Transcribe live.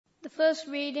first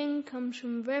reading comes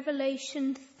from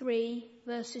Revelation 3,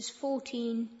 verses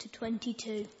 14 to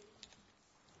 22.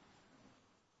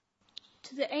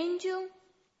 To the angel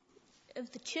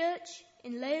of the church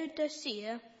in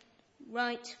Laodicea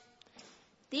write,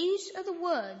 "These are the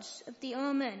words of the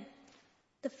Amen,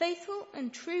 the faithful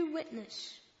and true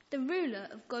witness, the ruler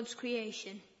of God's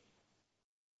creation.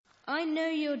 I know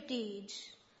your deeds,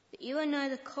 that you are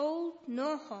neither cold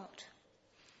nor hot.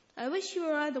 I wish you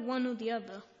were either one or the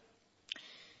other.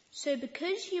 So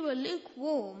because you are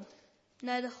lukewarm,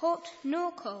 neither hot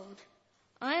nor cold,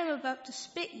 I am about to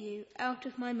spit you out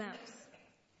of my mouth.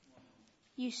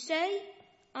 You say,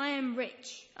 I am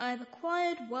rich, I have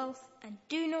acquired wealth and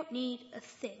do not need a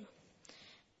thing.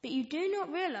 But you do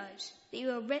not realize that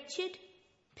you are wretched,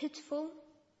 pitiful,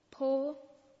 poor,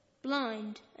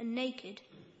 blind and naked.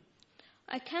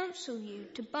 I counsel you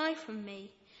to buy from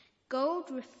me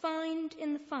gold refined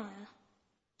in the fire,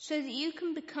 so that you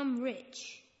can become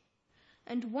rich,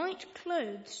 and white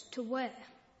clothes to wear,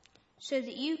 so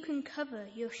that you can cover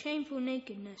your shameful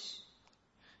nakedness,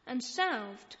 and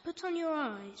salve to put on your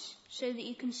eyes, so that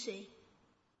you can see.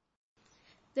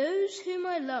 Those whom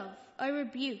I love I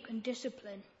rebuke and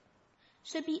discipline,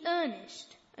 so be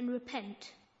earnest and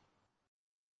repent.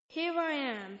 Here I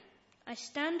am, I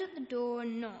stand at the door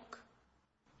and knock.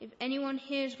 If anyone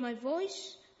hears my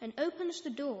voice and opens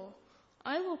the door,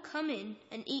 I will come in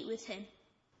and eat with him,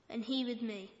 and he with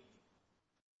me.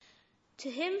 To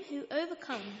him who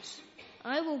overcomes,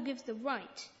 I will give the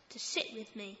right to sit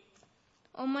with me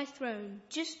on my throne,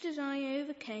 just as I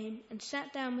overcame and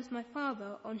sat down with my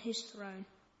Father on his throne.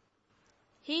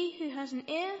 He who has an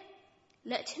ear,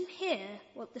 let him hear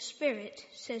what the Spirit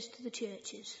says to the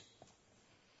churches."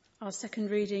 Our second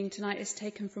reading tonight is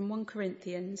taken from 1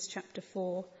 Corinthians chapter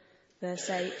 4, verse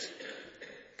 8,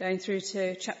 going through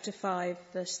to chapter 5,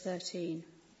 verse 13.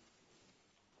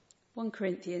 1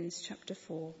 Corinthians chapter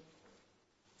 4.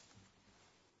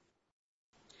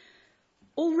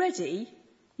 Already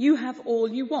you have all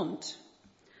you want.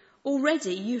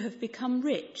 Already you have become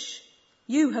rich.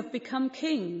 You have become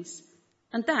kings,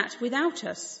 and that without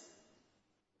us.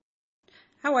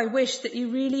 How I wish that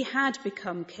you really had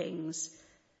become kings,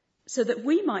 so that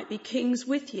we might be kings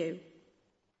with you.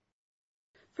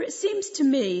 For it seems to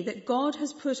me that God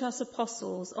has put us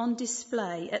apostles on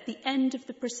display at the end of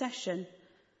the procession,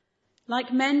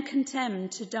 like men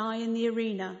condemned to die in the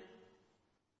arena.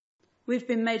 We've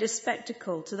been made a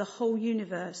spectacle to the whole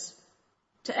universe,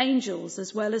 to angels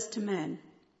as well as to men.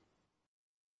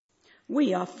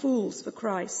 We are fools for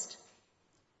Christ,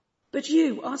 but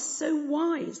you are so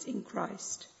wise in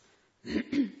Christ.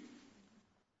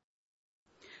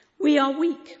 We are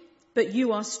weak, but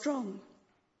you are strong.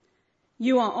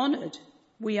 You are honoured,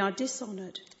 we are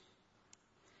dishonoured.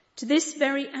 To this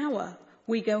very hour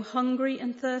we go hungry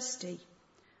and thirsty.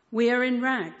 We are in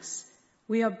rags.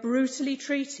 We are brutally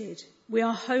treated. We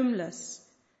are homeless.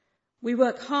 We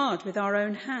work hard with our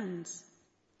own hands.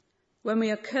 When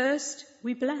we are cursed,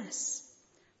 we bless.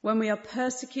 When we are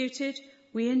persecuted,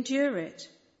 we endure it.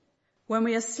 When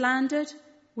we are slandered,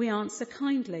 we answer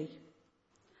kindly.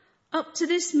 Up to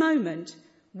this moment,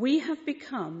 we have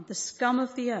become the scum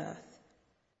of the earth,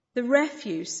 the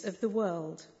refuse of the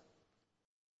world.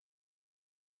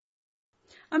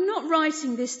 I'm not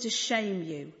writing this to shame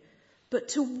you, but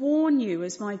to warn you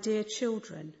as my dear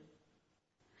children.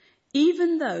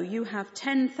 Even though you have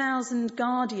 10,000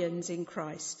 guardians in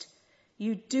Christ,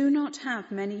 you do not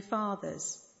have many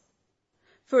fathers.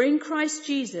 For in Christ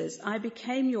Jesus I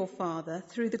became your father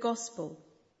through the gospel.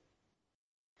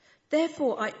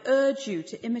 Therefore I urge you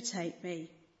to imitate me.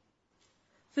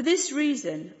 For this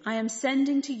reason I am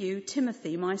sending to you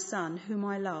Timothy, my son, whom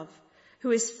I love,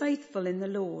 who is faithful in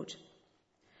the Lord.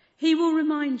 He will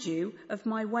remind you of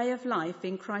my way of life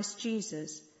in Christ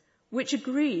Jesus, which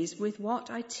agrees with what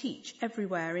I teach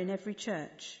everywhere in every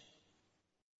church.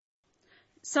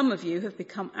 Some of you have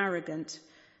become arrogant,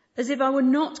 as if I were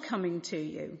not coming to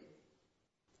you.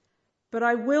 But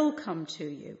I will come to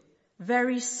you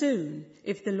very soon,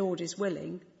 if the Lord is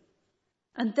willing.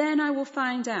 And then I will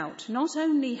find out not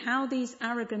only how these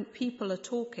arrogant people are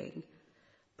talking,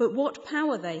 but what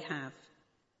power they have.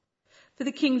 For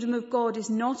the kingdom of God is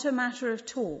not a matter of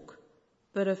talk,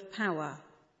 but of power.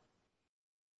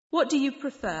 What do you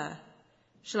prefer?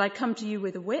 Shall I come to you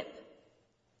with a whip,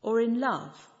 or in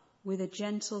love with a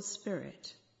gentle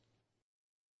spirit?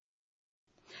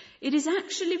 It is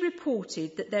actually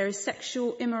reported that there is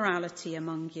sexual immorality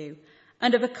among you,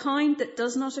 and of a kind that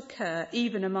does not occur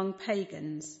even among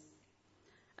pagans.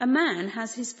 A man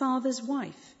has his father's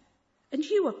wife, and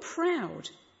you are proud.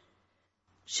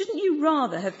 Shouldn't you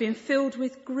rather have been filled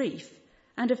with grief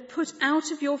and have put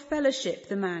out of your fellowship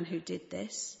the man who did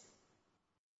this.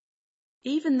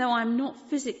 Even though I am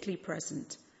not physically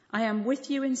present, I am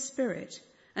with you in spirit,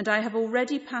 and I have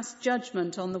already passed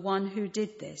judgment on the one who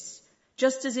did this,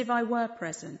 just as if I were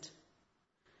present.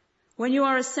 When you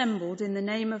are assembled in the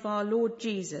name of our Lord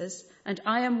Jesus, and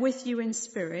I am with you in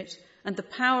spirit, and the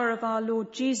power of our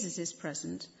Lord Jesus is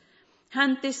present,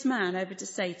 hand this man over to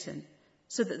Satan,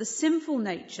 so that the sinful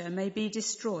nature may be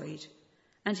destroyed,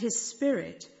 and his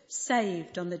spirit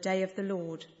saved on the day of the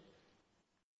Lord.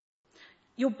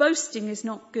 Your boasting is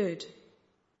not good.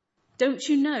 Don't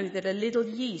you know that a little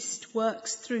yeast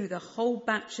works through the whole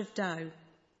batch of dough?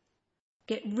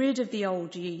 Get rid of the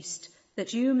old yeast,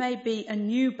 that you may be a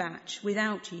new batch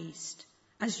without yeast,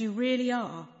 as you really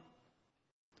are.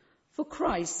 For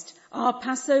Christ, our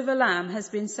Passover lamb, has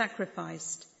been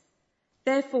sacrificed.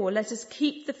 Therefore, let us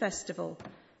keep the festival,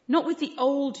 not with the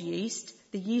old yeast,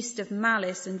 the yeast of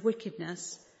malice and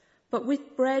wickedness, but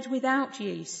with bread without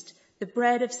yeast, the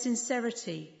bread of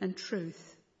sincerity and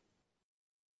truth.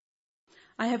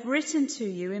 I have written to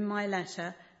you in my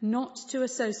letter not to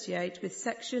associate with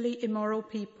sexually immoral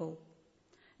people,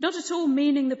 not at all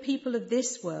meaning the people of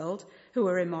this world who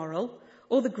are immoral,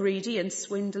 or the greedy and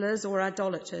swindlers or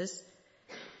idolaters.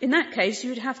 In that case,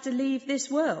 you would have to leave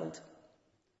this world.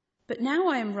 But now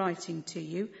I am writing to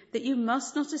you that you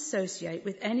must not associate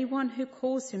with anyone who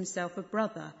calls himself a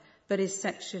brother but is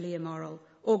sexually immoral,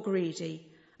 or greedy,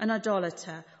 an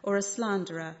idolater, or a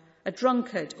slanderer, a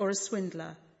drunkard, or a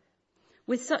swindler.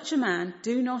 With such a man,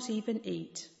 do not even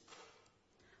eat.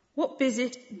 What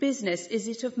business is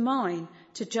it of mine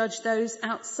to judge those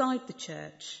outside the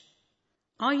church?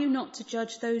 Are you not to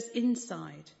judge those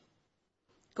inside?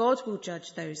 God will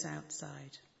judge those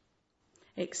outside.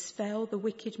 Expel the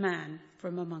wicked man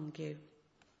from among you.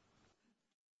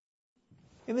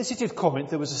 In the city of Corinth,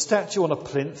 there was a statue on a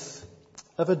plinth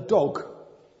of a dog.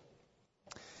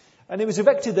 And it was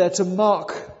erected there to mark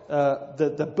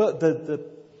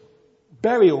the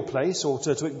burial place, or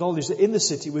to acknowledge that in the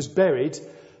city was buried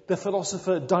the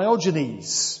philosopher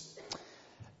Diogenes.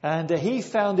 And he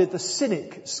founded the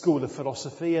Cynic school of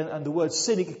philosophy, and the word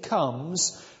cynic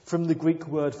comes from the Greek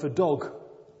word for dog.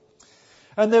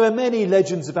 And there are many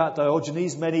legends about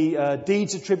Diogenes, many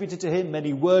deeds attributed to him,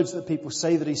 many words that people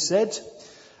say that he said.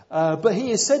 But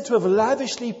he is said to have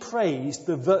lavishly praised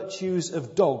the virtues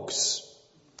of dogs,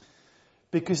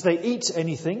 because they eat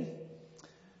anything,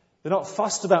 they're not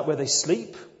fussed about where they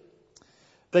sleep,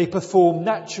 they perform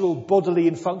natural bodily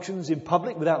functions in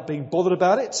public without being bothered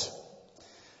about it,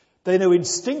 they know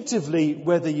instinctively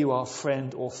whether you are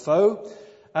friend or foe,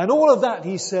 and all of that,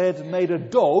 he said, made a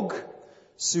dog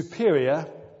superior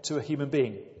to a human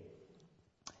being.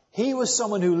 He was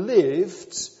someone who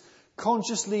lived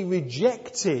consciously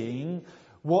rejecting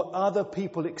what other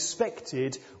people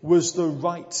expected was the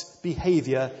right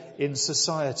behaviour in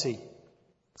society.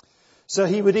 So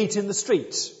he would eat in the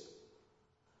street.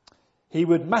 He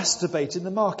would masturbate in the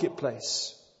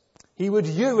marketplace. He would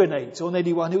urinate on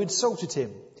anyone who insulted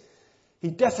him.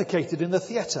 He defecated in the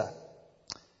theatre.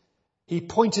 He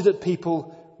pointed at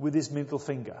people with his middle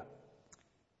finger.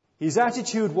 His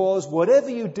attitude was,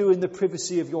 whatever you do in the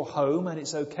privacy of your home, and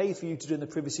it's okay for you to do in the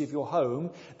privacy of your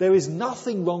home, there is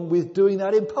nothing wrong with doing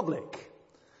that in public.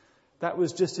 That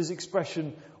was just his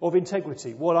expression of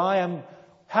integrity. What I am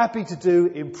happy to do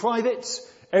in private,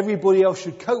 everybody else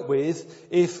should cope with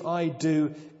if I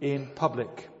do in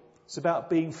public. It's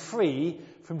about being free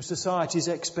from society's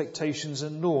expectations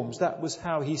and norms. That was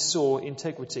how he saw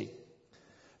integrity.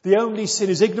 The only sin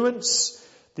is ignorance.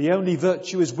 The only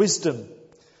virtue is wisdom.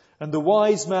 And the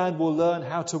wise man will learn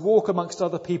how to walk amongst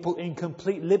other people in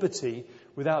complete liberty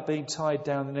without being tied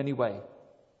down in any way.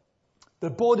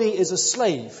 The body is a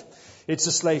slave. It's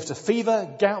a slave to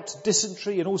fever, gout,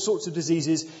 dysentery and all sorts of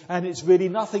diseases, and it's really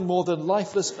nothing more than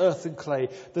lifeless earth and clay.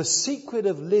 The secret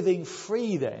of living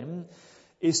free, then,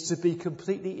 is to be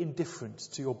completely indifferent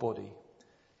to your body,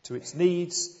 to its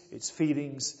needs, its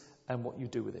feelings, and what you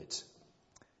do with it.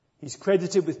 He's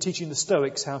credited with teaching the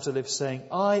Stoics how to live, saying,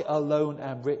 I alone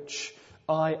am rich,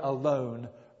 I alone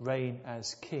reign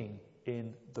as king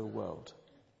in the world.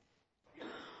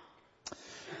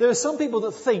 There are some people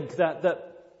that think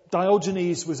that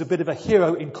Diogenes was a bit of a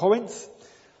hero in Corinth,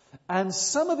 and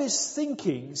some of his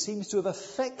thinking seems to have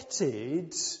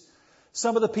affected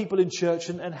some of the people in church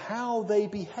and how they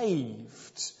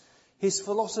behaved. His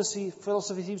philosophy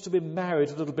seems to have been married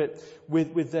a little bit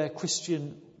with their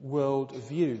Christian world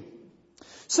view.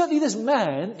 Certainly this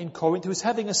man in Corinth who was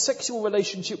having a sexual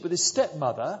relationship with his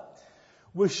stepmother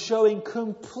was showing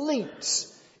complete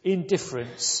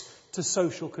indifference to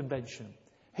social convention.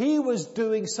 He was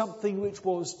doing something which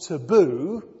was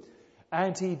taboo,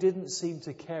 and he didn't seem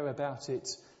to care about it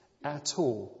at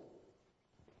all.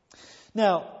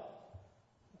 Now,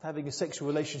 having a sexual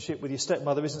relationship with your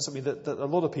stepmother isn't something that a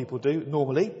lot of people do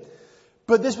normally.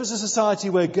 But this was a society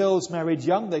where girls married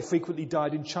young. They frequently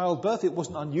died in childbirth. It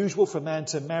wasn't unusual for a man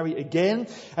to marry again.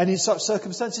 And in such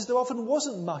circumstances, there often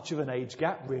wasn't much of an age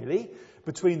gap, really,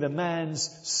 between the man's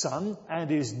son and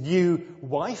his new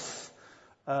wife.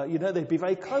 They'd be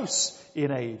very close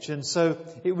in age. And so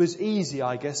it was easy,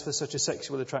 I guess, for such a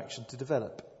sexual attraction to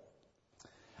develop.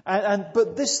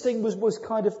 But this thing was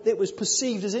it was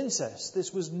perceived as incest.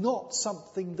 This was not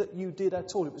something that you did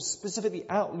at all. It was specifically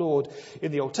outlawed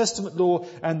in the Old Testament law,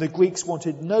 and the Greeks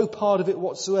wanted no part of it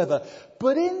whatsoever.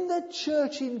 But in the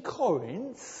church in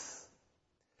Corinth,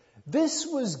 this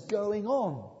was going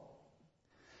on.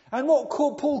 And what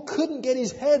Paul couldn't get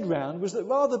his head round was that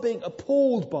rather being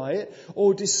appalled by it,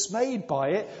 or dismayed by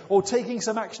it, or taking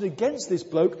some action against this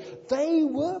bloke, they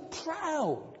were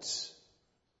proud.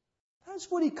 That's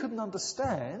what he couldn't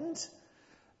understand.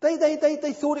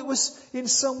 They thought it was in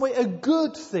some way a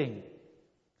good thing.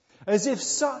 As if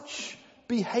such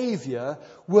behaviour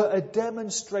were a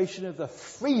demonstration of the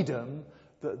freedom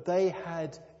that they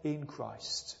had in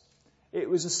Christ. It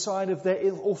was a sign of their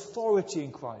authority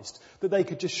in Christ, that they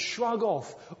could just shrug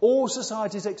off all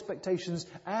society's expectations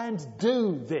and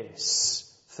do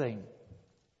this thing.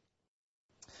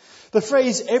 The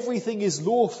phrase, "everything is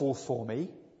lawful for me,"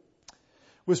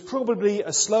 was probably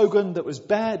a slogan that was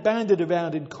bandied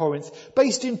around in Corinth,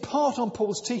 based in part on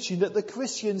Paul's teaching that the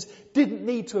Christians didn't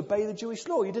need to obey the Jewish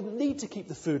law. You didn't need to keep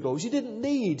the food laws. You didn't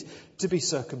need to be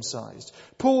circumcised.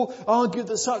 Paul argued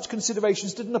that such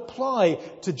considerations didn't apply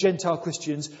to Gentile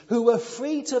Christians who were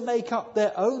free to make up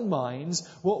their own minds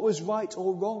what was right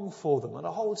or wrong for them, and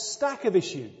a whole stack of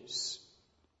issues.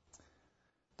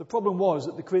 The problem was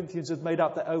that the Corinthians had made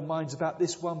up their own minds about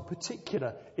this one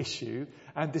particular issue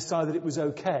and decided it was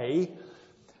okay,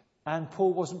 and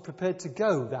Paul wasn't prepared to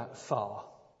go that far.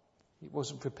 He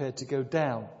wasn't prepared to go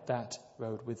down that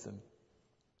road with them.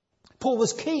 Paul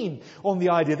was keen on the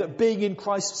idea that being in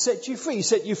Christ set you free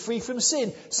from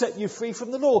sin, set you free from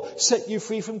the law, set you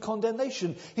free from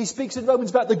condemnation. He speaks in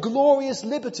Romans about the glorious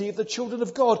liberty of the children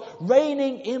of God,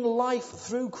 reigning in life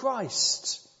through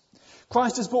Christ.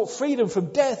 Christ has brought freedom from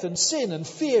death and sin and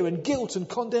fear and guilt and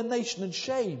condemnation and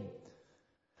shame.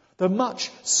 The much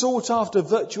sought after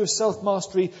virtue of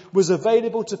self-mastery was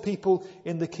available to people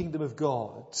in the kingdom of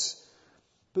God.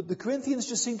 But the Corinthians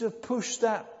just seem to have pushed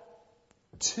that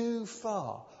too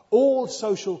far. All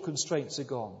social constraints are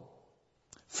gone.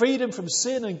 Freedom from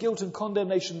sin and guilt and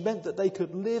condemnation meant that they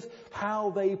could live how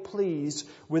they pleased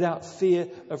without fear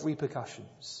of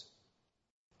repercussions.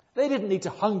 They didn't need to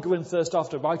hunger and thirst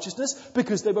after righteousness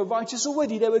because they were righteous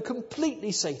already. They were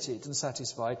completely sated and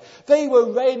satisfied. They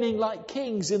were reigning like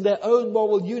kings in their own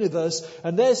moral universe,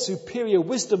 and their superior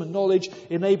wisdom and knowledge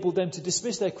enabled them to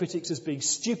dismiss their critics as being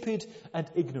stupid and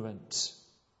ignorant.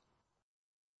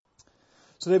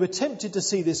 So they were tempted to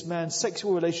see this man's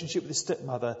sexual relationship with his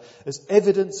stepmother as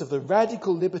evidence of the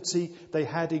radical liberty they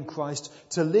had in Christ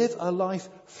to live a life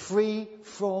free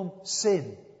from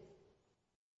sin.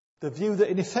 The view that,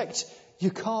 in effect,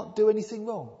 you can't do anything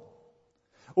wrong.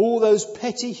 All those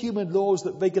petty human laws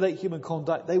that regulate human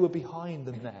conduct, they were behind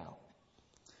them now.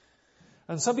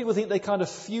 And some people think they kind of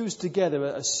fused together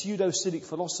a pseudo-cynic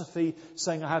philosophy,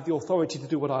 saying I have the authority to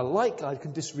do what I like, I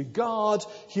can disregard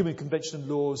human convention and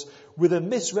laws, with a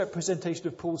misrepresentation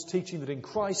of Paul's teaching that in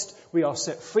Christ we are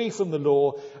set free from the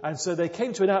law. And so they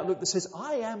came to an outlook that says,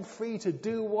 I am free to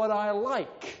do what I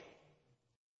like,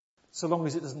 so long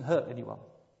as it doesn't hurt anyone.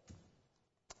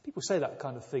 People say that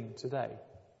kind of thing today,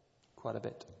 quite a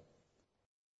bit.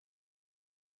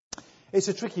 It's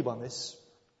a tricky one, this.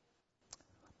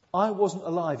 I wasn't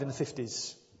alive in the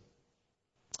 50s.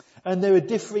 And there are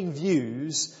differing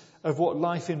views of what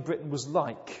life in Britain was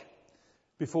like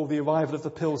before the arrival of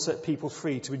the pill set people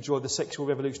free to enjoy the sexual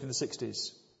revolution in the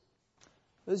 60s.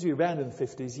 Those of you around in the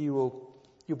 50s, you'll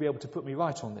be able to put me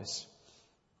right on this.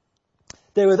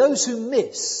 There are those who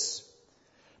miss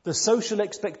the social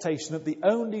expectation that the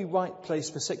only right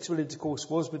place for sexual intercourse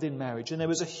was within marriage, and there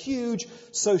was a huge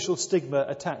social stigma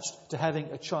attached to having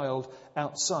a child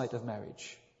outside of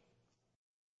marriage.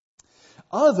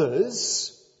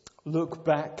 Others look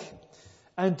back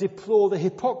and deplore the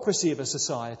hypocrisy of a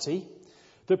society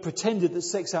that pretended that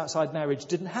sex outside marriage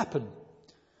didn't happen,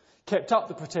 kept up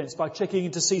the pretense by checking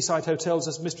into seaside hotels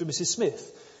as Mr. and Mrs.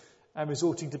 Smith and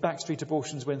resorting to backstreet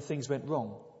abortions when things went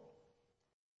wrong.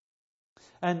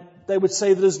 And they would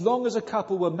say that as long as a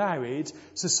couple were married,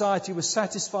 society was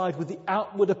satisfied with the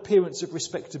outward appearance of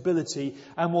respectability,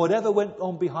 and whatever went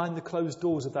on behind the closed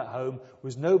doors of that home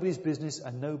was nobody's business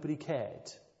and nobody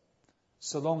cared.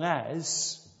 So long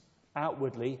as,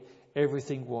 outwardly,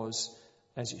 everything was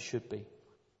as it should be.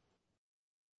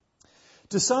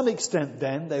 To some extent,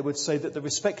 then, they would say that the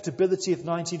respectability of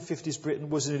 1950s Britain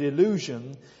was an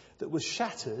illusion that was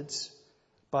shattered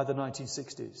by the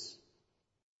 1960s.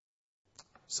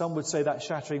 Some would say that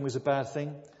shattering was a bad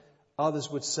thing. Others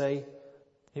would say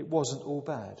it wasn't all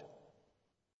bad.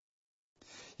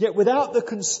 Yet without the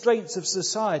constraints of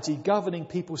society governing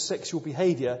people's sexual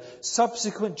behaviour,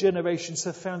 subsequent generations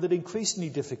have found it increasingly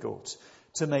difficult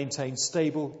to maintain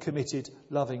stable, committed,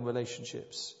 loving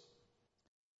relationships.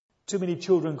 Too many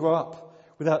children grow up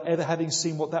without ever having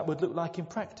seen what that would look like in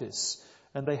practice,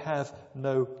 and they have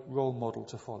no role model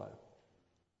to follow.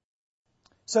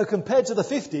 So compared to the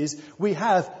 50s, we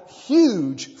have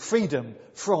huge freedom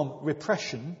from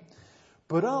repression,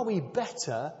 but are we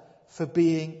better for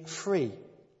being free?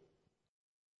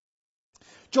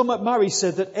 John McMurray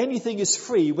said that anything is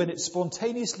free when it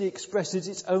spontaneously expresses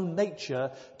its own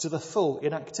nature to the full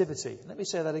in activity. Let me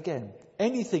say that again.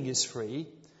 Anything is free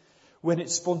when it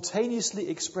spontaneously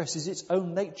expresses its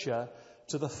own nature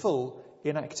to the full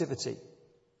in activity.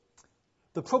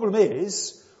 The problem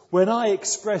is, when I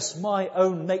express my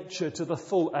own nature to the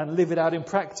full and live it out in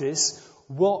practice,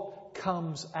 what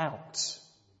comes out?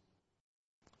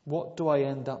 What do I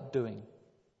end up doing?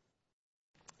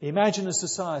 Imagine a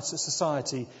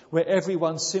society where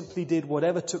everyone simply did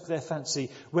whatever took their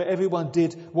fancy, where everyone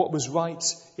did what was right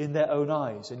in their own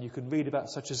eyes. And you can read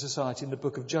about such a society in the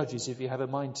book of Judges if you have a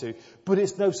mind to. But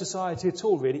it's no society at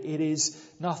all, really. It is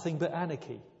nothing but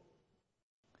anarchy.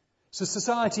 So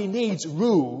society needs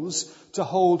rules to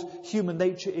hold human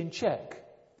nature in check.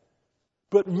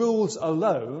 But rules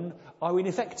alone are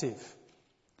ineffective.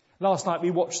 Last night we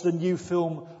watched the new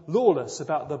film Lawless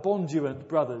about the Bondurant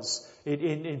brothers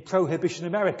in Prohibition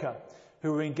America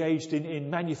who were engaged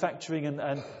in manufacturing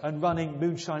and running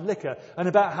moonshine liquor, and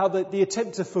about how the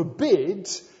attempt to forbid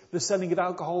the selling of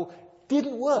alcohol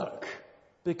didn't work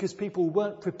because people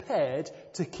weren't prepared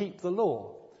to keep the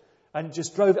law. And it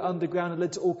just drove it underground and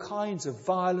led to all kinds of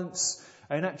violence.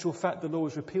 And in actual fact, the law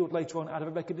was repealed later on out of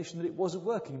a recognition that it wasn't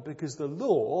working because the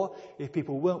law, if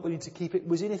people weren't willing to keep it,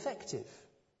 was ineffective.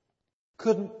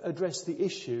 Couldn't address the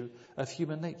issue of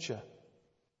human nature.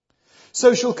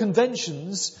 Social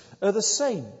conventions are the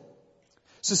same.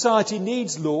 Society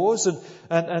needs laws,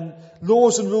 and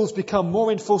laws and rules become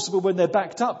more enforceable when they're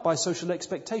backed up by social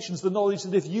expectations. The knowledge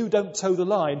that if you don't toe the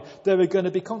line, there are going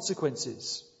to be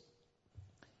consequences.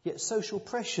 Yet social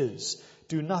pressures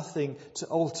do nothing to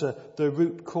alter the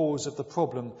root cause of the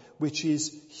problem, which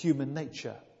is human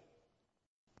nature.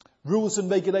 Rules and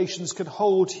regulations can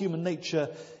hold human nature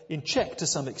in check to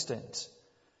some extent,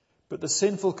 but the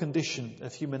sinful condition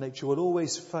of human nature will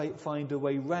always find a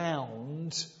way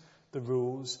round the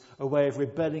rules, a way of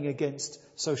rebelling against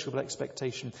social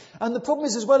expectation. And the problem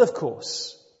is as well, of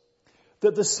course,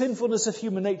 that the sinfulness of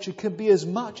human nature can be as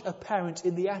much apparent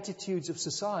in the attitudes of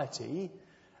society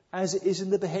as it is in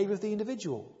the behaviour of the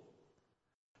individual.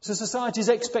 So society's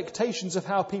expectations of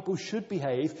how people should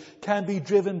behave can be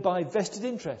driven by vested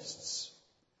interests,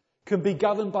 can be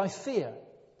governed by fear,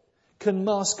 can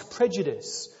mask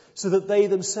prejudice so that they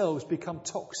themselves become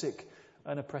toxic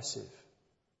and oppressive.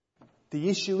 The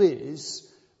issue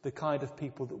is the kind of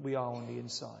people that we are on the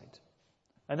inside.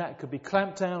 And that could be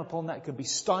clamped down upon, that could be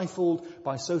stifled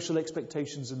by social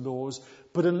expectations and laws.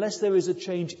 But unless there is a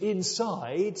change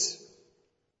inside,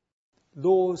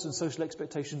 laws and social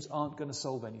expectations aren't going to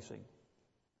solve anything.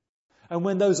 And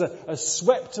when those are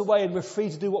swept away and we're free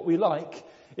to do what we like,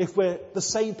 if we're the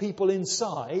same people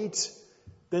inside,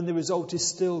 then the result is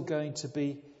still going to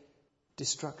be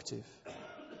destructive.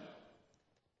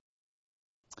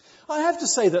 I have to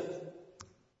say that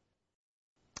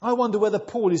I wonder whether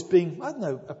Paul is being,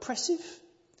 oppressive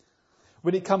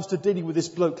when it comes to dealing with this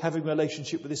bloke having a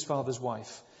relationship with his father's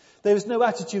wife. There is no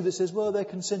attitude that says, well, they're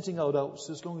consenting adults,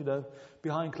 as long as,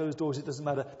 behind closed doors it doesn't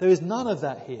matter. There is none of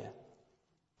that here.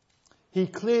 He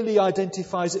clearly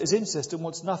identifies it as incest and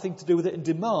wants nothing to do with it and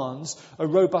demands a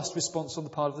robust response on the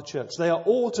part of the church. They are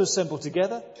all to assemble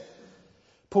together.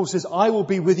 Paul says, I will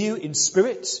be with you in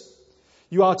spirit.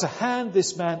 You are to hand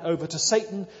this man over to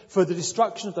Satan for the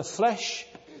destruction of the flesh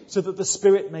so that the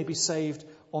spirit may be saved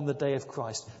on the day of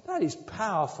Christ. That is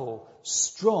powerful,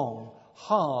 strong,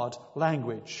 hard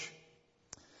language.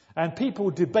 And people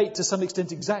debate to some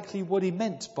extent exactly what he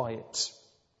meant by it.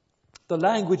 The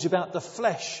language about the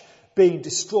flesh being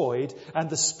destroyed and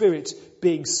the spirit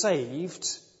being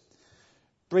saved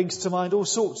brings to mind all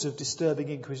sorts of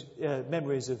disturbing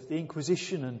memories of the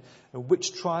Inquisition and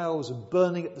witch trials and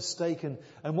burning at the stake and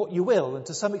what you will. And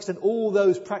to some extent, all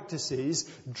those practices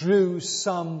drew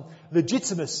some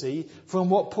legitimacy from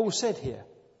what Paul said here.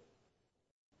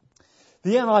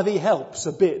 The NIV helps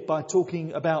a bit by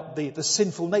talking about the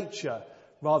sinful nature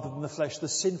rather than the flesh. The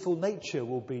sinful nature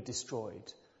will be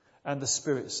destroyed and the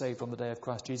spirit saved on the day of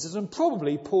Christ Jesus. And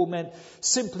probably Paul meant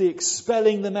simply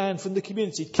expelling the man from the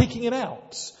community, kicking him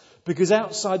out, because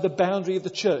outside the boundary of the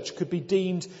church could be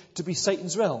deemed to be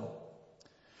Satan's realm.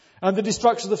 And the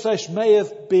destruction of the flesh may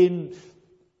have been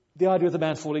the idea of the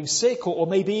man falling sick or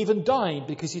maybe even dying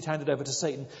because he'd handed over to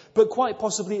Satan. But quite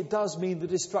possibly it does mean the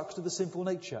destruction of the sinful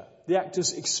nature. The act of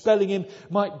expelling him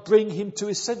might bring him to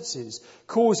his senses,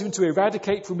 cause him to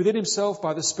eradicate from within himself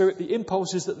by the Spirit the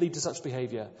impulses that lead to such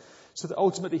behaviour, so that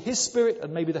ultimately his Spirit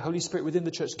and maybe the Holy Spirit within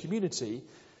the church community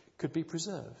could be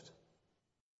preserved.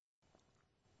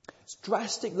 It's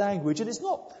drastic language, and it's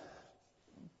not...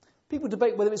 People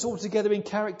debate whether it's altogether in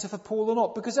character for Paul or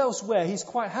not, because elsewhere he's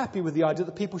quite happy with the idea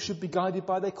that people should be guided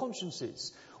by their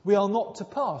consciences. We are not to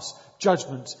pass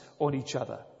judgment on each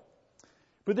other.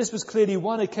 But this was clearly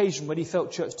one occasion when he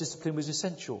felt church discipline was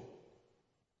essential.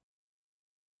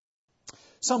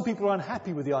 Some people are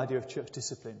unhappy with the idea of church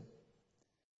discipline.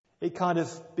 It kind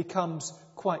of becomes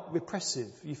quite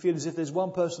repressive. You feel as if there's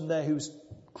one person there who's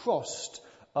crossed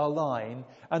a line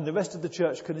and the rest of the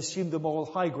church can assume the moral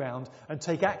high ground and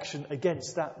take action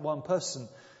against that one person.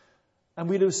 And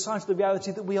we lose sight of the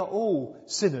reality that we are all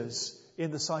sinners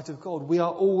in the sight of God. We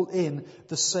are all in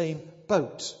the same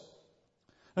boat.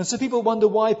 And so people wonder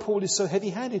why Paul is so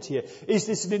heavy-handed here. Is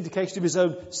this an indication of his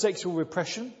own sexual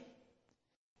repression?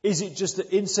 Is it just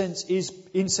that incest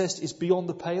is beyond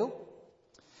the pale?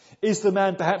 Is the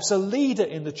man perhaps a leader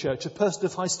in the church, a person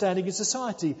of high standing in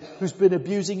society who's been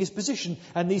abusing his position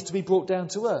and needs to be brought down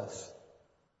to earth?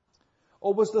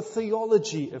 Or was the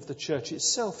theology of the church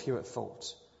itself here at fault?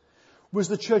 Was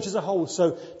the church as a whole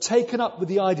so taken up with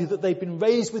the idea that they'd been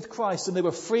raised with Christ and they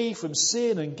were free from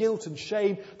sin and guilt and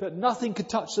shame, that nothing could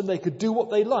touch them, they could do what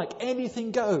they like,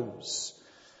 anything goes?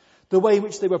 The way in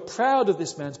which they were proud of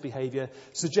this man's behaviour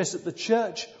suggests that the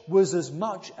church was as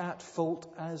much at fault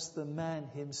as the man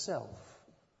himself.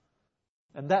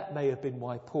 And that may have been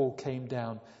why Paul came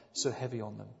down so heavy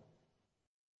on them.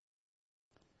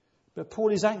 But Paul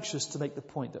is anxious to make the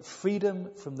point that freedom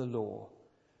from the law,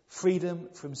 freedom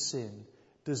from sin,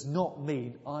 does not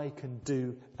mean I can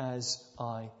do as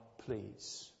I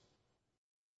please.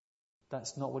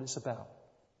 That's not what it's about.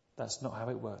 That's not how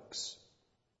it works.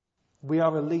 We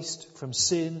are released from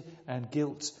sin and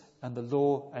guilt and the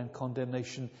law and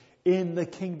condemnation in the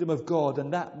kingdom of God,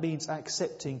 and that means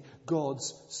accepting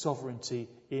God's sovereignty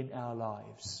in our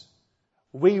lives.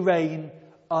 We reign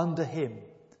under Him.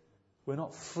 We're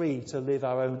not free to live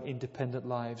our own independent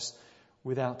lives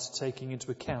without taking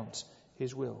into account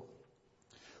His will.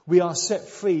 We are set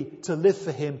free to live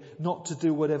for Him, not to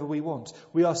do whatever we want.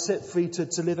 We are set free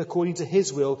to live according to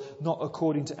His will, not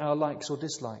according to our likes or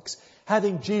dislikes.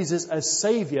 Having Jesus as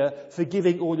Saviour,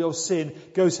 forgiving all your sin,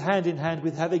 goes hand in hand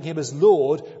with having Him as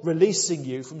Lord, releasing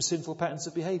you from sinful patterns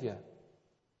of behaviour.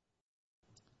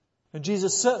 And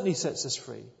Jesus certainly sets us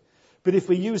free. But if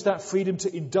we use that freedom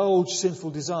to indulge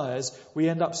sinful desires, we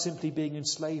end up simply being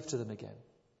enslaved to them again.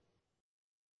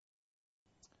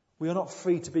 We are not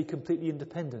free to be completely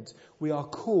independent. We are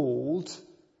called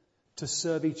to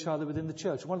serve each other within the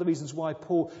church. One of the reasons why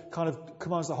Paul kind of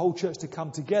commands the whole church to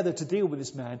come together to deal with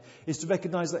this man is to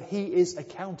recognise that he is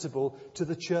accountable to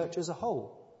the church as a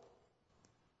whole.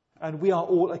 And we are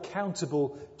all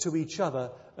accountable to each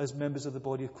other as members of the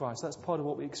body of Christ. That's part of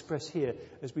what we express here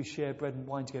as we share bread and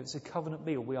wine together. It's a covenant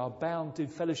meal. We are bound in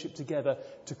fellowship together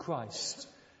to Christ.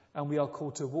 And we are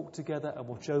called to walk together and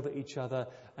watch over each other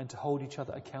and to hold each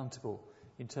other accountable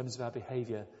in terms of our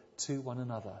behaviour to one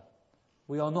another.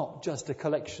 We are not just a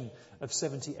collection of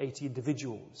 70, 80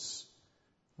 individuals.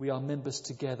 We are members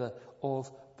together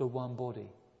of the one body.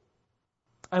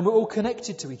 And we're all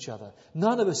connected to each other.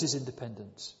 None of us is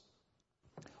independent.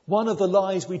 One of the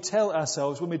lies we tell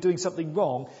ourselves when we're doing something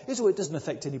wrong is, it doesn't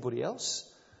affect anybody else.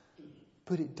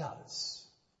 But it does.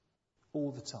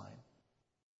 All the time.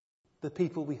 The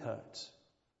people we hurt.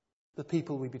 The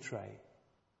people we betray.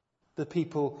 The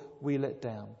people we let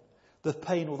down. The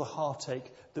pain or the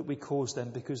heartache that we cause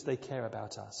them because they care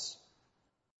about us.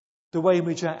 The way in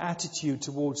which our attitude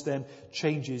towards them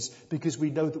changes because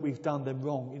we know that we've done them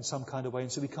wrong in some kind of way,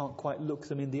 and so we can't quite look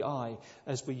them in the eye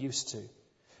as we used to.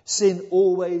 Sin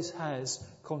always has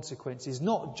consequences,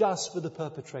 not just for the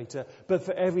perpetrator, but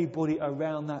for everybody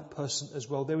around that person as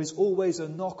well. There is always a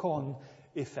knock-on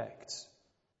effect.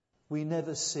 We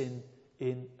never sin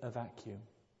in a vacuum.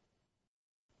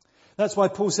 That's why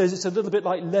Paul says it's a little bit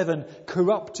like leaven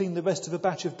corrupting the rest of a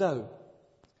batch of dough.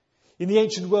 In the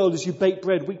ancient world, as you bake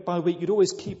bread week by week, you'd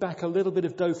always keep back a little bit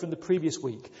of dough from the previous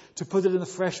week to put it in the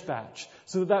fresh batch,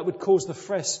 so that would cause the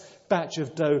fresh batch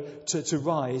of dough to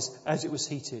rise as it was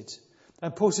heated.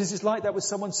 And Paul says it's like that with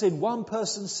someone's sin. One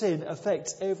person's sin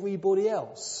affects everybody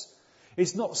else.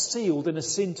 It's not sealed in a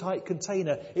sin-tight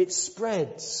container. It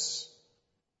spreads.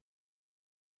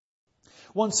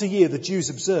 Once a year, the Jews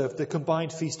observed the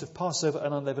combined feast of Passover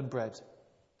and unleavened bread.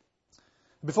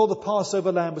 Before the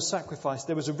Passover lamb was sacrificed,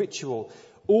 there was a ritual.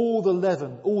 All the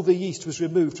leaven, all the yeast was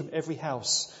removed from every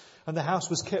house, and the house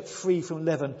was kept free from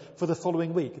leaven for the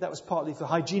following week. That was partly for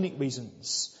hygienic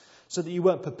reasons, so that you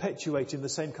weren't perpetuating the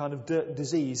same kind of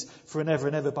disease for and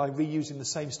ever by reusing the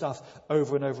same stuff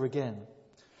over and over again.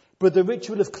 But the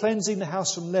ritual of cleansing the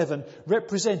house from leaven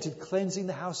represented cleansing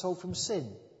the household from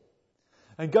sin.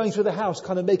 And going through the house,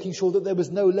 kind of making sure that there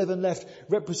was no leaven left,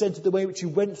 represented the way in which you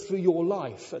went through your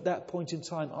life at that point in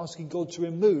time, asking God to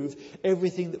remove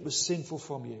everything that was sinful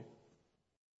from you.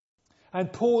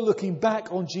 And Paul, looking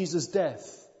back on Jesus'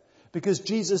 death, because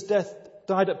Jesus' death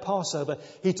died at Passover,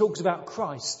 he talks about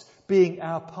Christ being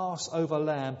our Passover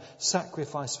lamb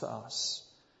sacrificed for us.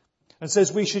 And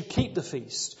says we should keep the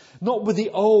feast, not with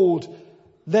the old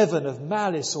leaven of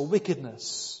malice or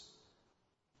wickedness,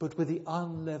 but with the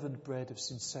unleavened bread of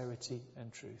sincerity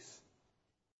and truth.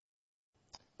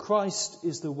 Christ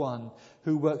is the one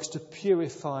who works to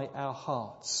purify our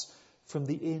hearts from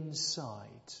the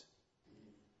inside,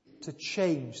 to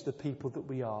change the people that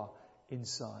we are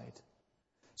inside,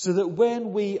 so that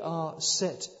when we are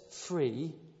set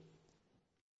free,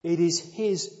 it is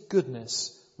His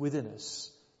goodness within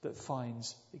us that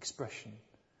finds expression,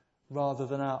 rather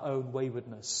than our own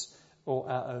waywardness or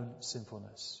our own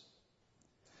sinfulness.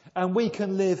 And we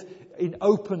can live in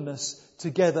openness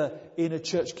together in a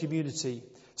church community,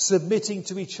 submitting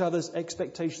to each other's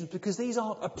expectations, because these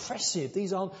aren't oppressive,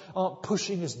 these aren't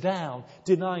pushing us down,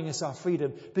 denying us our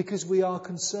freedom, because we are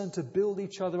concerned to build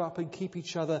each other up and keep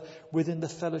each other within the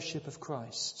fellowship of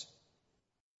Christ.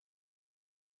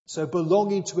 So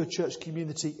belonging to a church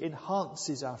community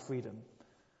enhances our freedom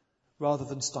rather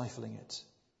than stifling it.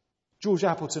 George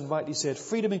Appleton rightly said,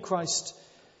 freedom in Christ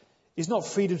is not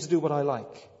freedom to do what I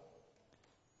like,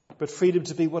 but freedom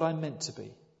to be what I'm meant to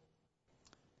be.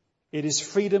 It is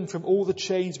freedom from all the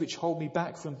chains which hold me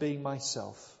back from being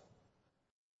myself.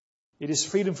 It is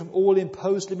freedom from all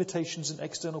imposed limitations and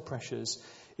external pressures.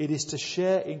 It is to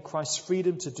share in Christ's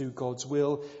freedom to do God's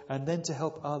will and then to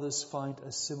help others find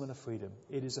a similar freedom.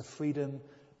 It is a freedom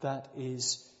that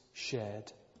is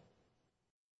shared.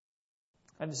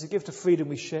 And it's a gift of freedom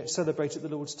we celebrate at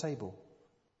the Lord's table.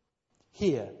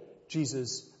 Here,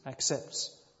 Jesus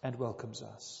accepts and welcomes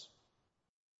us.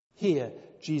 Here,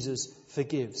 Jesus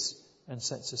forgives and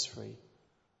sets us free.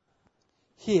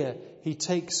 Here, He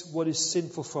takes what is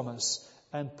sinful from us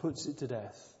and puts it to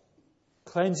death.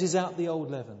 Cleanses out the old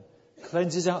leaven,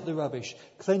 cleanses out the rubbish,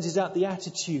 cleanses out the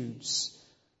attitudes,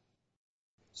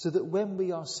 so that when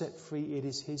we are set free, it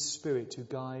is His Spirit who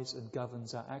guides and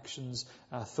governs our actions,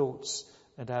 our thoughts,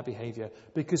 and our behaviour,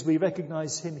 because we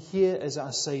recognise Him here as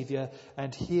our Saviour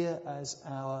and here as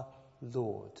our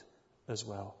Lord as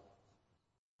well.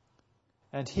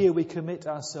 And here we commit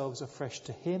ourselves afresh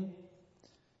to Him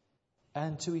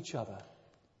and to each other,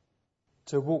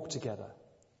 to walk together,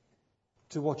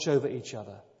 to watch over each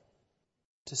other,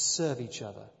 to serve each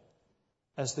other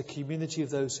as the community of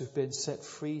those who've been set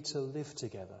free to live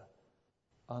together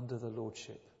under the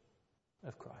Lordship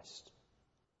of Christ.